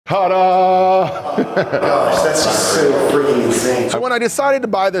Ta-da! Gosh, that's just so freaking insane. So when I decided to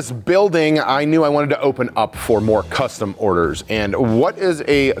buy this building, I knew I wanted to open up for more custom orders. And what is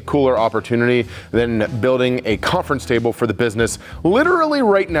a cooler opportunity than building a conference table for the business literally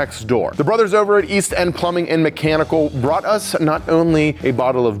right next door? The brothers over at East End Plumbing and Mechanical brought us not only a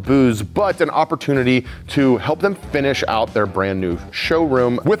bottle of booze, but an opportunity to help them finish out their brand new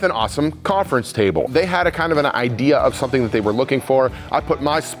showroom with an awesome conference table. They had a kind of an idea of something that they were looking for. I put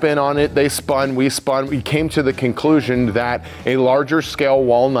my spin on it, they spun, we came to the conclusion that a larger scale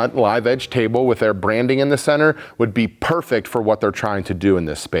walnut live edge table with their branding in the center would be perfect for what they're trying to do in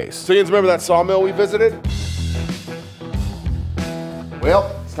this space. So you remember that sawmill we visited?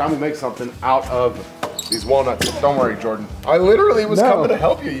 Well, it's time we make something out of these walnuts. Don't worry, Jordan. I literally was coming to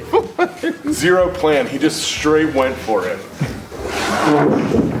help you. Zero plan, he just straight went for it.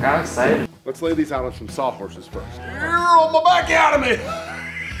 I'm excited. Let's lay these out on some sawhorses first. You're on my back out of me!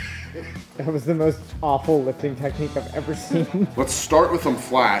 That was the most awful lifting technique I've ever seen. Let's start with them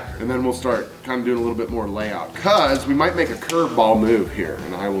flat, and then we'll start kind of doing a little bit more layout. Cause we might make a curveball move here,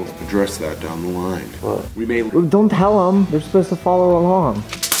 and I will address that down the line. What? We may. Don't tell them. They're supposed to follow along.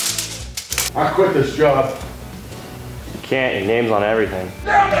 I quit this job. You can't, your name's on everything.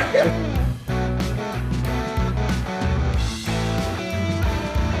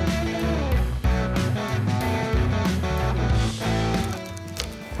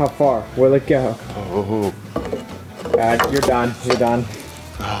 How far? Where'll it go? Oh. You're done. You're done.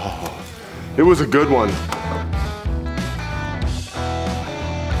 Oh. It was a good one.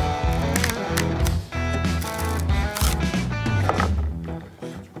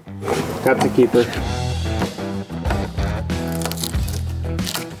 Got the keeper.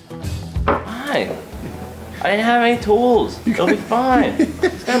 Fine. I didn't have any tools. It'll be fine.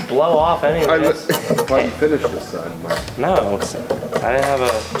 It's gonna blow off anyways. Why you finish this side? No, I didn't have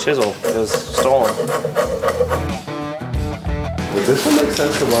a chisel. It was stolen. Would this one make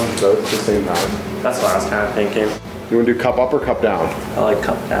sense to run both at the same time? That's what I was kind of thinking. You want to do cup up or cup down? I like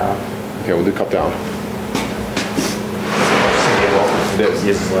cup down. Okay, we'll do cup down. It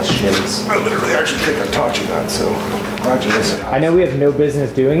uses less shims. I literally actually think I'm touching that, so congratulations. I know we have no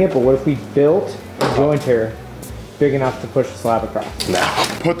business doing it, but what if we built a jointer big enough to push the slab across? No.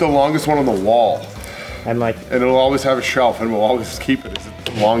 Put the longest one on the wall. And like, And it'll always have a shelf, and we'll always keep it as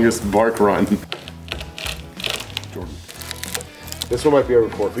the longest bark run. Jordan. This one might be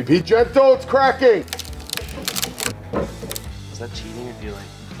over 4 feet. Be gentle, it's cracking! Is that cheating if you like?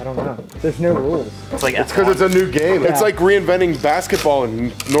 I don't know. There's no rules. It's like It's because it's a new game. Yeah. It's like reinventing basketball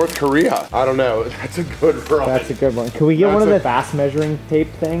in North Korea. I don't know. That's a good run. That's a good one. Can we get one of the fast measuring tape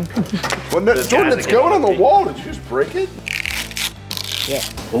thing? Well, no, Jordan, it's going on the wall. Did you just break it? Yeah.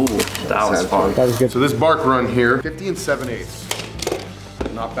 Ooh, that was fun. That was good. So this bark run here, 50 and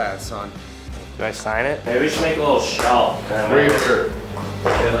 7/8. Not bad, son. Do I sign it? Maybe we should make a little shelf. Right here.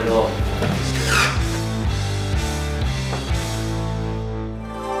 Like a little...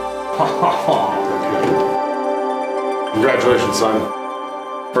 Congratulations, son.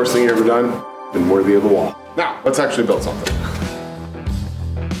 First thing you ever done, been worthy of the wall. Now, let's actually build something.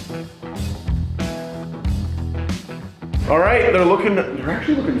 All right, they're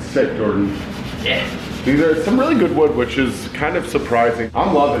actually looking sick, Jordan. Yeah. These are some really good wood, which is kind of surprising.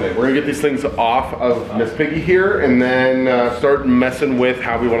 I'm loving it. We're gonna get these things off of Miss Piggy here and then start messing with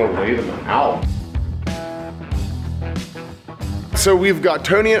how we wanna lay them out. So we've got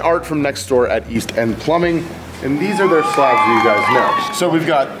Tony and Art from next door at East End Plumbing, and these are their slabs that you guys know. So we've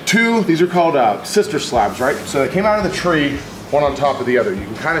got two, these are called sister slabs, right? So they came out of the tree, one on top of the other. You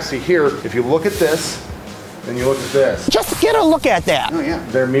can kind of see here, if you look at this, and you look at this. Just get a look at that. Oh yeah.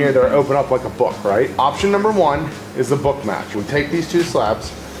 They're mirrored, they're open up like a book, right? Option number one is the book match. We take these two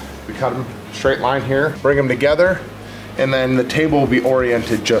slabs, we cut them straight line here, bring them together, and then the table will be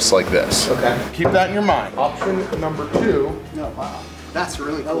oriented just like this. Okay. Keep that in your mind. Option number two. No, wow. That's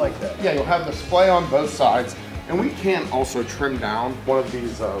really cool. I like that. Yeah, you'll have the splay on both sides, and we can also trim down one of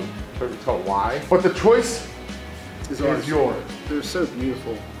these, couldn't tell why, but the choice is yours. They're so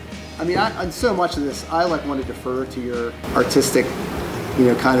beautiful. I mean, on so much of this, I like want to defer to your artistic, you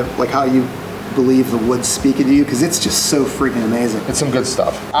know, kind of like how you believe the wood's speaking to you, because it's just so freaking amazing. It's some good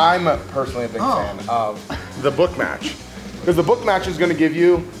stuff. I'm personally a big fan of the book match, because the book match is going to give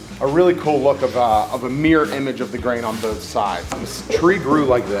you a really cool look of a mirror image of the grain on both sides. This tree grew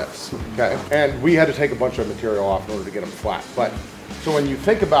like this, okay? And we had to take a bunch of material off in order to get them flat. But, so when you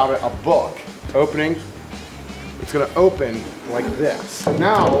think about it, a book opening, it's gonna open like this.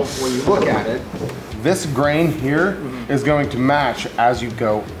 Now, when you look at it, this grain here is going to match as you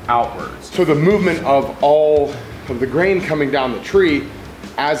go outwards. So the movement of all of the grain coming down the tree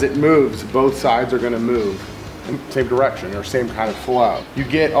as it moves, both sides are gonna move in the same direction or same kind of flow. You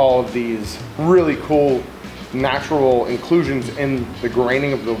get all of these really cool natural inclusions in the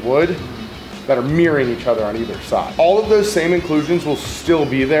graining of the wood that are mirroring each other on either side. All of those same inclusions will still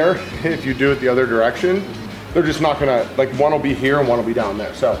be there if you do it the other direction. They're just not gonna, like one will be here and one will be down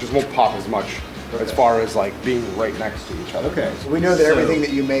there. So it just won't pop as much as far as like being right next to each other. Okay, so we know that everything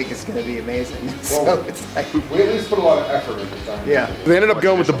that you make is gonna be amazing. So it's like, we at least put a lot of effort into that. yeah. They ended up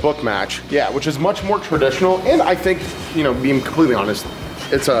going with the book match, yeah, which is much more traditional. And I think, you know, being completely honest,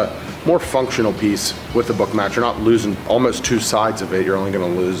 it's a more functional piece with the book match. You're not losing almost two sides of it. You're only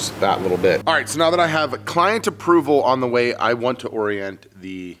gonna lose that little bit. All right, so now that I have client approval on the way I want to orient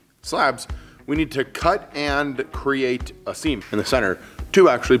the slabs, we need to cut and create a seam in the center to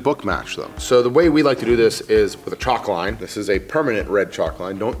actually book match them. So the way we like to do this is with a chalk line. This is a permanent red chalk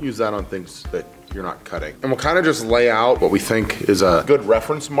line. Don't use that on things that you're not cutting. And we'll kind of just lay out what we think is a good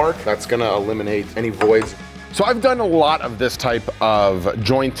reference mark that's gonna eliminate any voids. So I've done a lot of this type of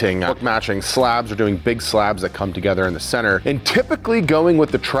jointing, book matching slabs or doing big slabs that come together in the center. And typically going with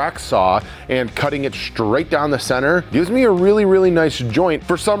the track saw and cutting it straight down the center gives me a really, really nice joint.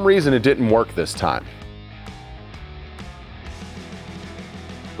 For some reason, it didn't work this time.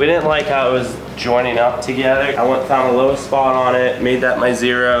 We didn't like how it was joining up together. I found the lowest spot on it, made that my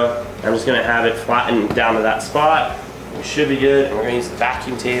 0. I'm just gonna have it flattened down to that spot. We should be good, and we're gonna use the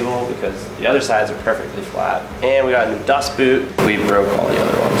vacuum table because the other sides are perfectly flat. And we got a new dust boot. We broke all the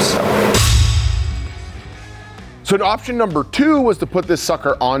other ones, so. So option number 2 was to put this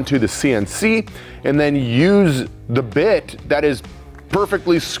sucker onto the CNC and then use the bit that is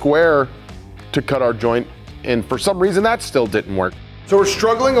perfectly square to cut our joint. And for some reason that still didn't work. So we're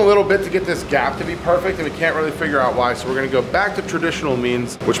struggling a little bit to get this gap to be perfect and we can't really figure out why. So we're gonna go back to traditional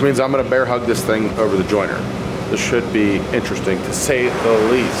means, which means I'm gonna bear hug this thing over the joiner. This should be interesting to say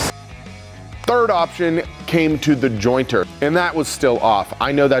the least. Third option came to the jointer, and that was still off.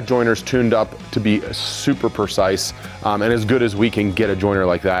 I know that joiner's tuned up to be super precise and as good as we can get a joiner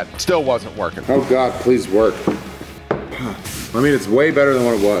like that. Still wasn't working. Oh God, please work. I mean, it's way better than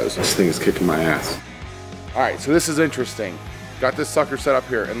what it was. This thing is kicking my ass. All right, so this is interesting. Got this sucker set up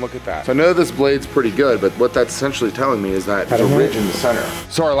here, and look at that. So I know this blade's pretty good, but what that's essentially telling me is that there's a ridge in the center.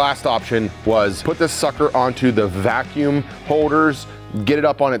 So our last option was put this sucker onto the vacuum holders, get it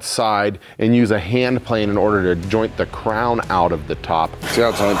up on its side, and use a hand plane in order to joint the crown out of the top. See how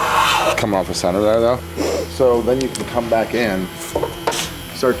it's only coming off the center there though? So then you can come back in,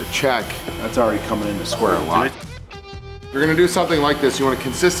 start to check. That's already coming into square a lot. If you're gonna do something like this, you wanna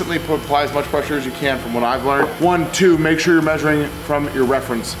consistently apply as much pressure as you can from what I've learned. 1, 2, make sure you're measuring from your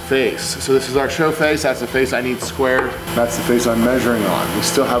reference face. So this is our show face, that's the face I need squared. That's the face I'm measuring on. We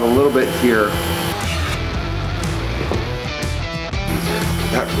still have a little bit here.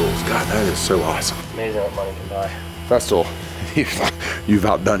 That rules, God, that is so awesome. Amazing what money can buy. Festal, you've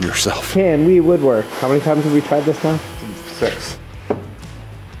outdone yourself. Can we woodwork? How many times have we tried this now? 6.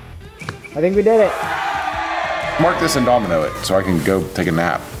 I think we did it. Mark this and domino it so I can go take a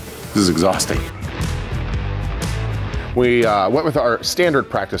nap. This is exhausting. We went with our standard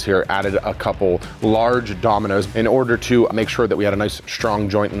practice here, added a couple large dominoes in order to make sure that we had a nice strong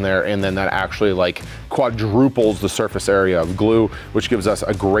joint in there, and then that actually like quadruples the surface area of glue, which gives us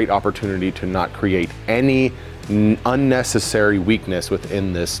a great opportunity to not create any unnecessary weakness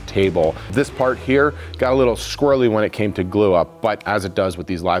within this table. This part here got a little squirrely when it came to glue up, but as it does with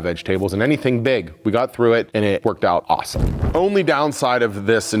these live edge tables and anything big, we got through it and it worked out awesome. Only downside of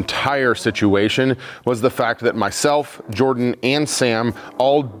this entire situation was the fact that myself, Jordan, and Sam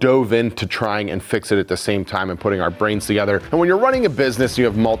all dove into trying and fix it at the same time and putting our brains together. And when you're running a business, you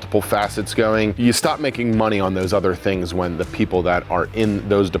have multiple facets going, you stop making money on those other things when the people that are in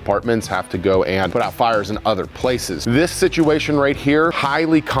those departments have to go and put out fires in other places. This situation right here,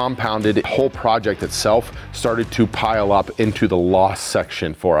 highly compounded. The whole project itself started to pile up into the loss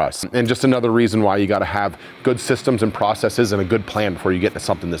section for us. And just another reason why you gotta have good systems and processes and a good plan before you get into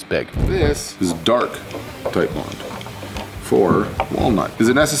something this big. This is dark type bond for walnut. Is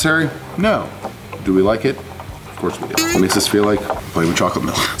it necessary? No. Do we like it? Of course we do. What makes this feel like playing with chocolate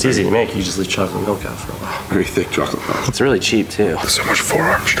milk? It's easy to make. You just leave chocolate milk out for a while. Very thick chocolate milk. It's really cheap too. So much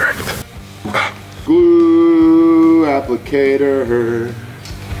forearm strength. Glue applicator.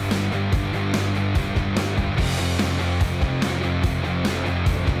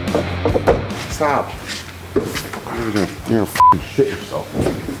 Stop. You're gonna f***ing shit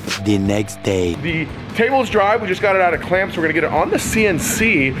yourself. The next day. The table's dry, we just got it out of clamps. We're gonna get it on the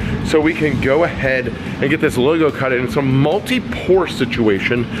CNC so we can go ahead and get this logo cut in. It's a multi-pour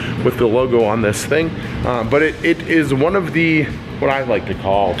situation with the logo on this thing, but it is one of the what I like to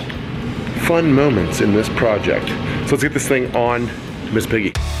call fun moments in this project. So let's get this thing on Miss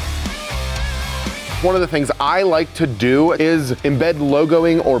Piggy. One of the things I like to do is embed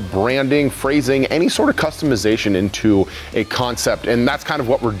logoing or branding, phrasing, any sort of customization into a concept, and that's kind of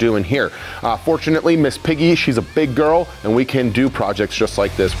what we're doing here. Fortunately, Miss Piggy, she's a big girl, and we can do projects just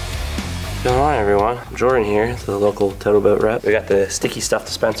like this. What's going on, everyone? I'm Jordan here, the local total boat rep. We got the sticky stuff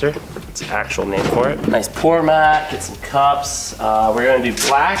dispenser. It's the actual name for it. Nice pour mat, get some cups. We're gonna do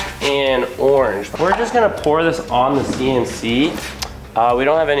black and orange. We're just gonna pour this on the CNC. We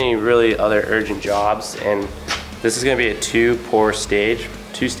don't have any really other urgent jobs, and this is gonna be a two-stage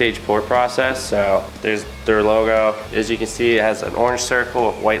pour process. So there's their logo. As you can see, it has an orange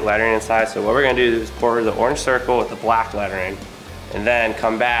circle with white lettering inside. So what we're gonna do is pour the orange circle with the black lettering, and then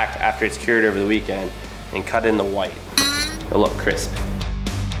come back after it's cured over the weekend and cut in the white. It'll look crisp.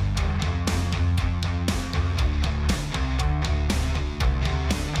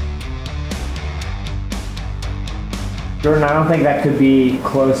 Jordan, I don't think that could be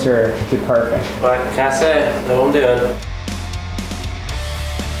closer to perfect. But can I say, know what I'm doing.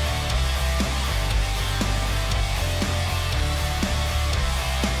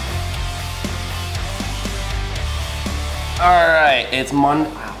 All right, it's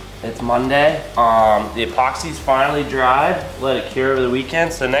Monday. The epoxy's finally dried. Let it cure over the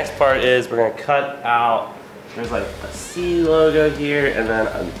weekend. So the next part is we're gonna cut out. There's like a C logo here, and then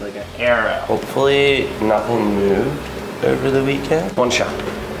like an arrow. Hopefully nothing moved over the weekend. One shot.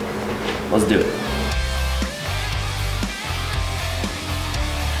 Let's do it.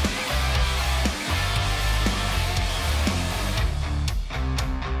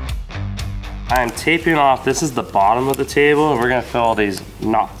 I'm taping off, this is the bottom of the table, and we're gonna fill all these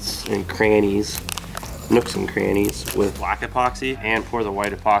knots and crannies, nooks and crannies with black epoxy, and pour the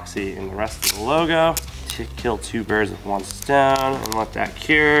white epoxy in the rest of the logo to kill two birds with one stone and let that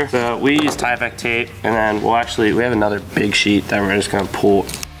cure. So we use Tyvek tape, and then we have another big sheet that we're just gonna pull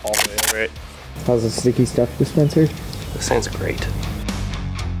all the way over it. How's the sticky stuff dispenser? This thing's great.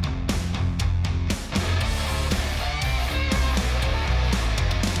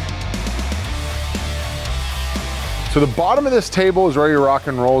 So the bottom of this table is ready to rock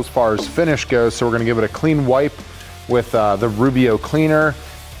and roll as far as finish goes. So we're gonna give it a clean wipe with the Rubio cleaner,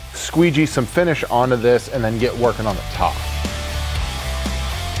 squeegee some finish onto this, and then get working on the top.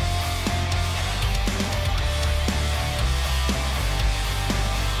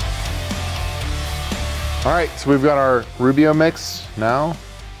 All right, so we've got our Rubio mix now.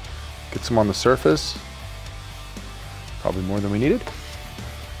 Get some on the surface. Probably more than we needed.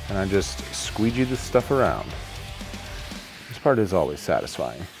 And I just squeegee this stuff around. This part is always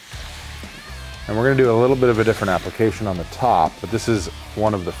satisfying. And we're gonna do a little bit of a different application on the top, but this is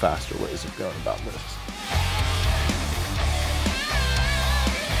one of the faster ways of going about this.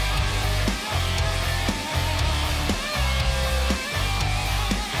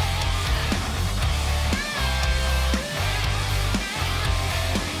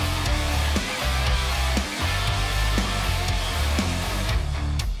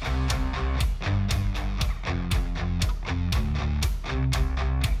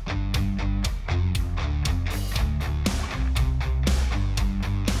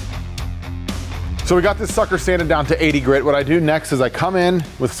 So we got this sucker sanded down to 80 grit. What I do next is I come in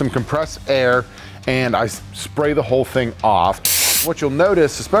with some compressed air and I spray the whole thing off. What you'll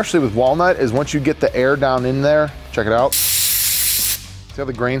notice, especially with walnut, is once you get the air down in there, check it out. See how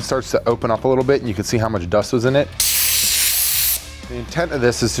the grain starts to open up a little bit and you can see how much dust was in it? The intent of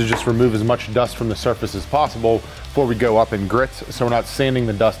this is to just remove as much dust from the surface as possible before we go up in grits, so we're not sanding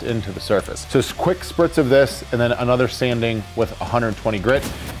the dust into the surface. So just quick spritz of this and then another sanding with 120 grit,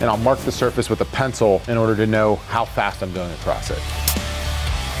 and I'll mark the surface with a pencil in order to know how fast I'm going across it.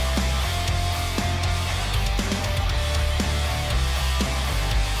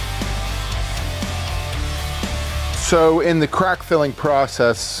 So in the crack filling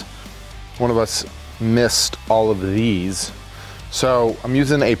process, one of us missed all of these. So I'm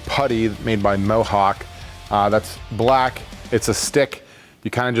using a putty made by Mohawk. That's black, it's a stick. You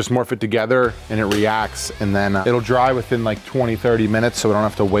kind of just morph it together and it reacts, and then it'll dry within like 20-30 minutes, so we don't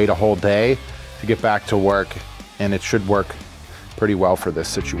have to wait a whole day to get back to work, and it should work pretty well for this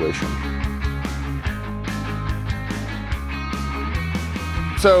situation.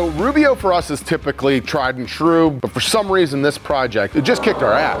 So Rubio for us is typically tried and true, but for some reason this project, it just kicked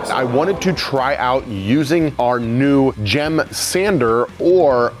our ass. I wanted to try out using our new gem sander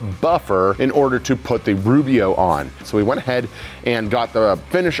or buffer in order to put the Rubio on. So we went ahead and got the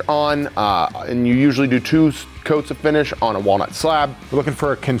finish on, and you usually do 2 coats of finish on a walnut slab. We're looking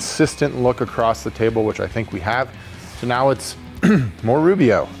for a consistent look across the table, which I think we have. So now it's More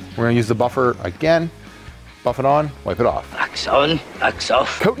Rubio. We're gonna use the buffer again. Buff it on, wipe it off. Wax on, wax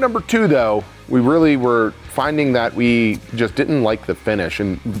off. Coat number 2 though, we really were finding that we just didn't like the finish,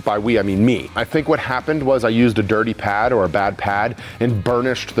 and by we I mean me. I think what happened was I used a dirty pad or a bad pad and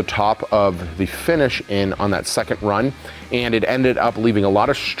burnished the top of the finish in on that second run, and it ended up leaving a lot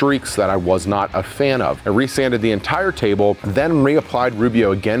of streaks that I was not a fan of. I resanded the entire table, then reapplied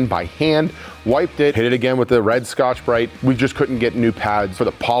Rubio again by hand, wiped it, hit it again with the red Scotch-Brite. We just couldn't get new pads for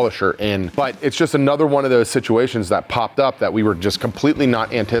the polisher in. But it's just another one of those situations that popped up that we were just completely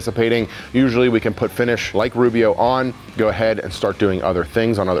not anticipating. Usually we can put finish like Rubio on, go ahead and start doing other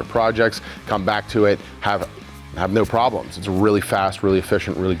things on other projects, come back to it, have no problems. It's a really fast, really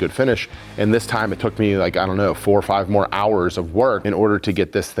efficient, really good finish. And this time it took me like, I don't know, 4 or 5 more hours of work in order to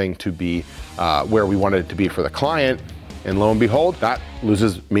get this thing to be where we wanted it to be for the client. And lo and behold, that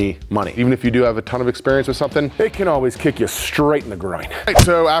loses me money. Even if you do have a ton of experience with something, it can always kick you straight in the groin. Right,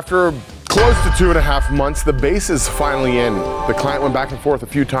 so after close to 2.5 months, the base is finally in. The client went back and forth a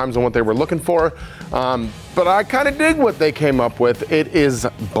few times on what they were looking for, but I kind of dig what they came up with. It is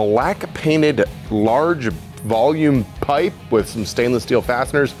black painted, large volume pipe with some stainless steel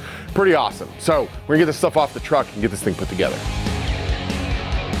fasteners. Pretty awesome. So we're gonna get this stuff off the truck and get this thing put together.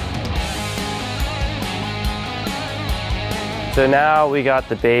 So now we got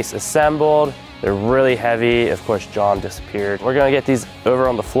the base assembled. They're really heavy. Of course, John disappeared. We're gonna get these over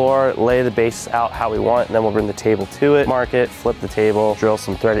on the floor, lay the base out how we want, and then we'll bring the table to it, mark it, flip the table, drill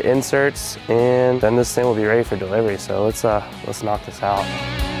some threaded inserts, and then this thing will be ready for delivery. So let's knock this out.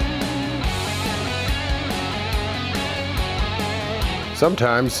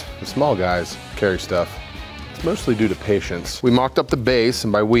 Sometimes the small guys carry stuff. It's mostly due to patience. We mocked up the base,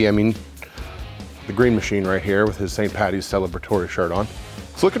 and by we, I mean the green machine right here with his St. Patty's celebratory shirt on.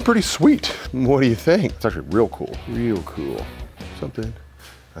 It's looking pretty sweet. What do you think? It's actually real cool. Real cool. Something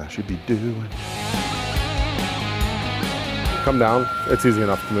I should be doing. Come down. It's easy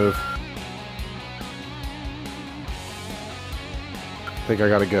enough to move. I think I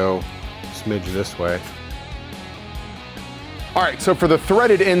gotta go a smidge this way. All right, so for the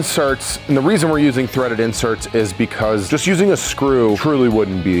threaded inserts, and the reason we're using threaded inserts is because just using a screw truly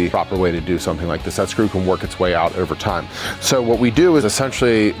wouldn't be the proper way to do something like this. That screw can work its way out over time. So what we do is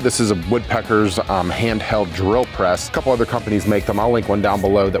essentially, this is a Woodpecker's handheld drill press. A couple other companies make them. I'll link one down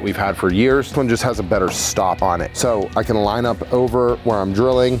below that we've had for years. This one just has a better stop on it. So I can line up over where I'm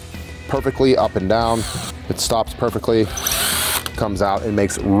drilling perfectly up and down. It stops perfectly. Comes out and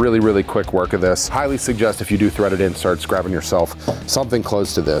makes really, really quick work of this. Highly suggest if you do threaded inserts, grabbing yourself something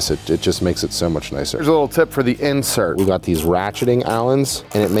close to this. It just makes it so much nicer. Here's a little tip for the insert. We got these ratcheting Allens,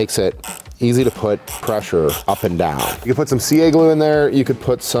 and it makes it easy to put pressure up and down. You can put some CA glue in there. You could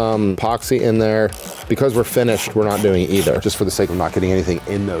put some epoxy in there. Because we're finished, we're not doing either, just for the sake of not getting anything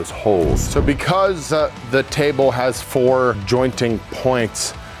in those holes. So because the table has 4 jointing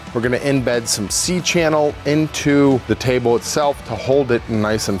points, we're gonna embed some C-channel into the table itself to hold it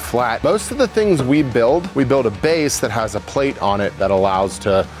nice and flat. Most of the things we build a base that has a plate on it that allows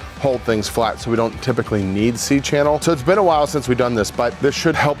to hold things flat, so we don't typically need C-channel. So it's been a while since we've done this, but this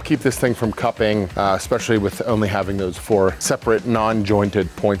should help keep this thing from cupping, especially with only having those 4 separate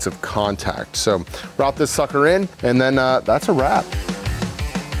non-jointed points of contact. So route this sucker in, and then that's a wrap.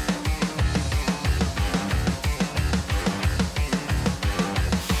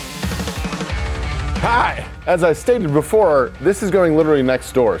 Hi! As I stated before, this is going literally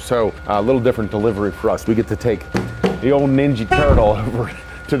next door, so a little different delivery for us. We get to take the old Ninja Turtle over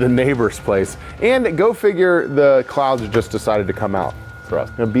to the neighbor's place. And go figure, the clouds just decided to come out for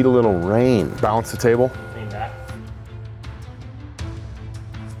us. Gonna beat a little rain. Balance the table.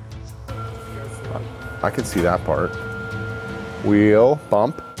 I can see that part. Wheel,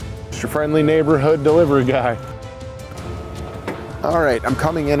 bump. It's your friendly neighborhood delivery guy. All right, I'm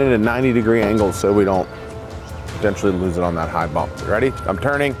coming in at a 90-degree angle so we don't potentially lose it on that high bump. You ready? I'm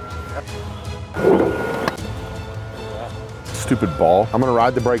turning. Stupid ball. I'm gonna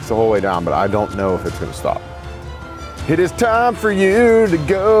ride the brakes the whole way down, but I don't know if it's gonna stop. It is time for you to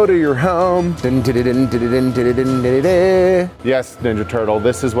go to your home. Yes, Ninja Turtle,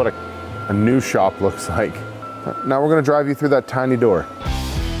 this is what a new shop looks like. Now we're gonna drive you through that tiny door.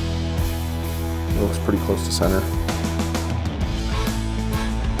 It looks pretty close to center.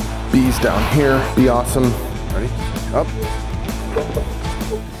 B's down here, be awesome. Ready? Up.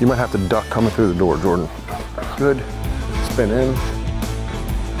 You might have to duck coming through the door, Jordan. Good. Spin in.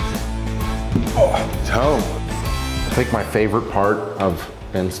 Oh, it's home. I think my favorite part of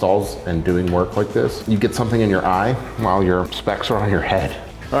installs and doing work like this, you get something in your eye while your specs are on your head.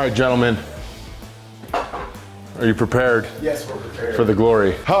 All right, gentlemen. Are you prepared? Yes, we're prepared. For the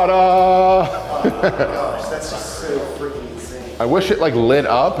glory. Ta-da! Oh my gosh, that's just so freaking insane. I wish it like lit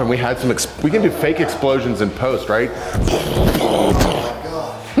up and we had some, we can do fake explosions in post, right? Oh my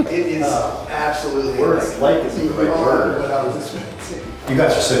god. It is absolutely Like is the right word. what I was expecting. You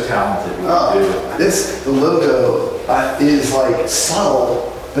guys are so talented. The logo is like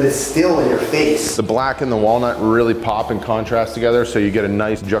subtle, but it's still in your face. The black and the walnut really pop and contrast together, so you get a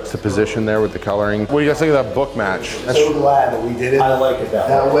nice juxtaposition there with the coloring. What do you guys think of that book match? I'm so glad that we did it I like it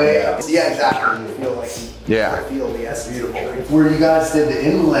that way. Yeah, exactly. You feel like Yeah. that's beautiful. Where you guys did the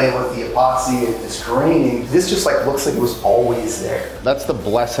inlay with the epoxy and the screening, this just like looks like it was always there. That's the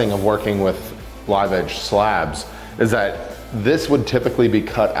blessing of working with live edge slabs, is that this would typically be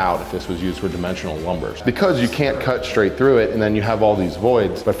cut out if this was used for dimensional lumbers. Because you can't cut straight through it and then you have all these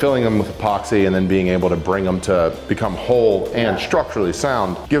voids, but filling them with epoxy and then being able to bring them to become whole and structurally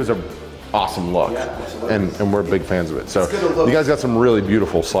sound gives a awesome look. And we're big fans of it. So you guys got some really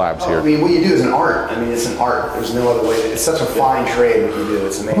beautiful slabs here. I mean, what you do is an art. I mean, it's an art. There's no other way. It's such a fine trade what you do.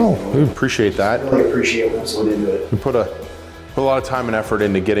 It's amazing. Oh, we appreciate that. I really appreciate what's put into it. We put a lot of time and effort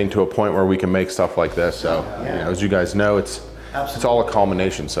into getting to a point where we can make stuff like this. So, you know, as you guys know, it's all a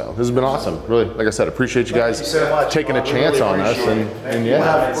culmination. So this has been awesome. Really, like I said, appreciate you guys taking a chance on us. And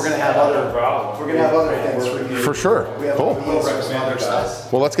yeah, We're gonna have other things for you. for sure. Cool. Some other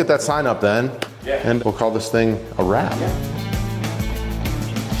stuff. Well, let's get that sign up then, and we'll call this thing a wrap.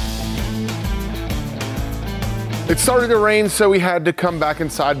 It started to rain, so we had to come back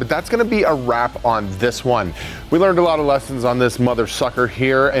inside, but that's gonna be a wrap on this one. We learned a lot of lessons on this mother sucker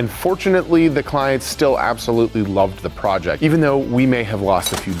here, and fortunately, the clients still absolutely loved the project, even though we may have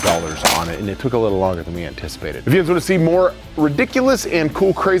lost a few dollars on it, and it took a little longer than we anticipated. If you guys wanna see more ridiculous and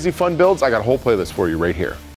cool, crazy fun builds, I got a whole playlist for you right here.